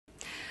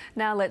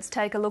Now let's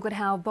take a look at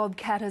how Bob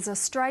Katter's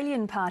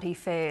Australian party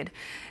fared.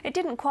 It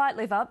didn't quite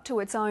live up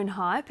to its own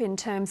hype in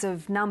terms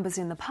of numbers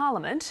in the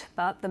parliament,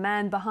 but the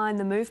man behind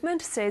the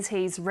movement says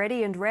he's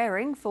ready and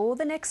raring for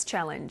the next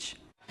challenge.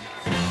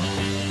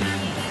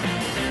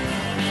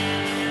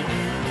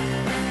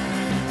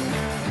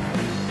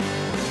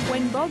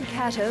 When Bob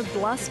Katter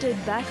blustered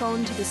back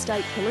onto the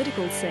state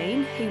political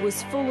scene, he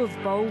was full of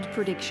bold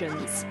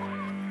predictions.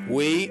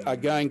 We are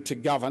going to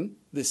govern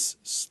this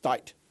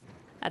state.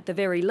 At the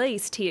very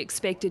least, he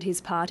expected his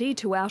party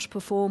to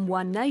outperform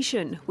One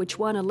Nation, which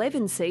won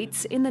 11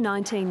 seats in the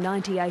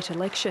 1998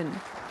 election.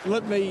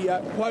 Let me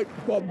quote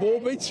Bob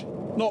Borbidge,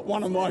 not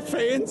one of my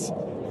fans,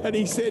 and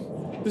he said,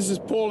 "This is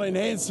Pauline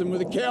Hanson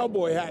with a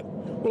cowboy hat."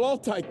 Well, I'll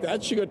take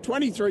that. She got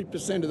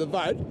 23% of the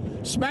vote,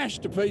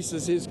 smashed to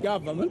pieces his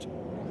government,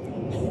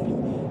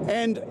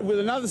 and with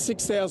another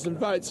 6,000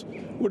 votes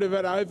would have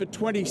had over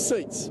 20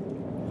 seats.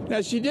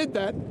 Now, she did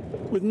that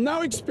with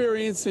no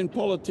experience in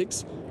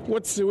politics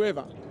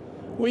whatsoever.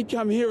 We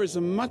come here as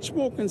a much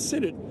more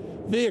considered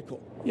vehicle.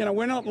 You know,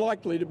 we're not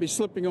likely to be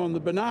slipping on the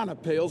banana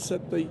peels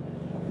that the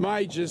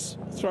majors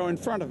throw in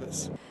front of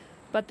us.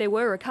 But there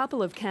were a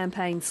couple of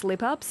campaign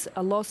slip-ups,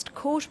 a lost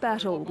court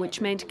battle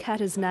which meant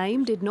Katter's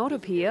name did not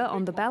appear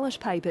on the ballot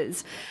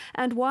papers,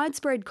 and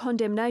widespread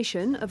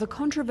condemnation of a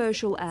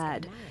controversial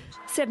ad.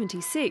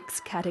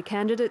 76 Katter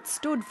candidates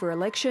stood for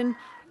election,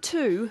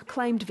 2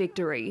 claimed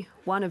victory,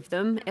 one of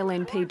them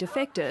LNP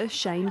defector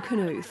Shane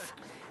Knuth.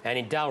 And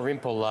in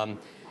Dalrymple,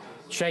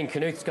 Shane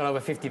Knuth's got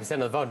over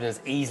 50% of the vote and has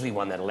easily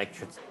won that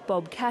electorate.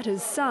 Bob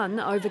Katter's son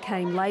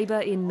overcame Labor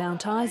in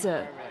Mount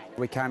Isa.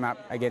 We came up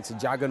against a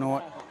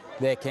juggernaut.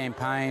 Their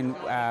campaign,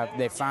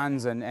 their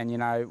funds, and you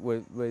know,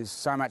 was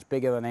so much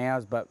bigger than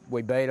ours, but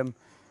we beat them.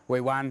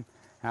 We won.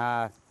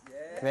 Yeah,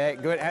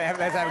 good.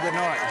 Let's have a good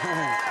night.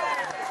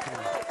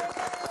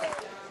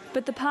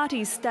 But the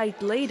party's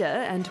state leader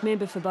and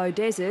member for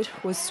Beaudesert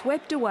was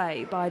swept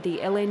away by the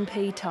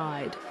LNP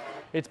tide.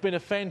 It's been a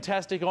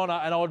fantastic honour,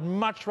 and I would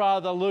much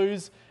rather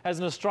lose as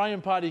an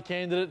Australian Party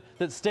candidate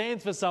that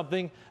stands for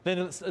something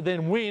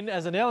than win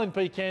as an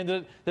LNP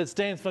candidate that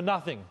stands for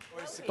nothing.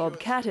 Bob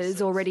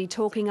Katter's already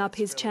talking up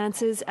his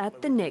chances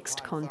at the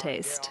next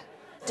contest.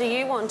 Do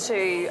you want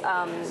to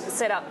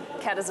set up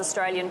Katter's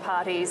Australian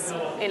parties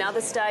in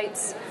other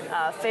states,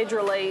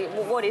 federally?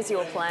 What is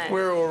your plan?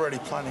 We're already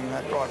planning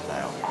that right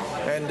now.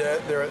 And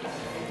there are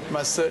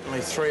most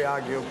certainly 3,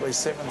 arguably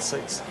 7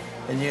 seats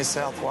in New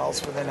South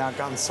Wales within our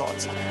gun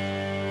sights.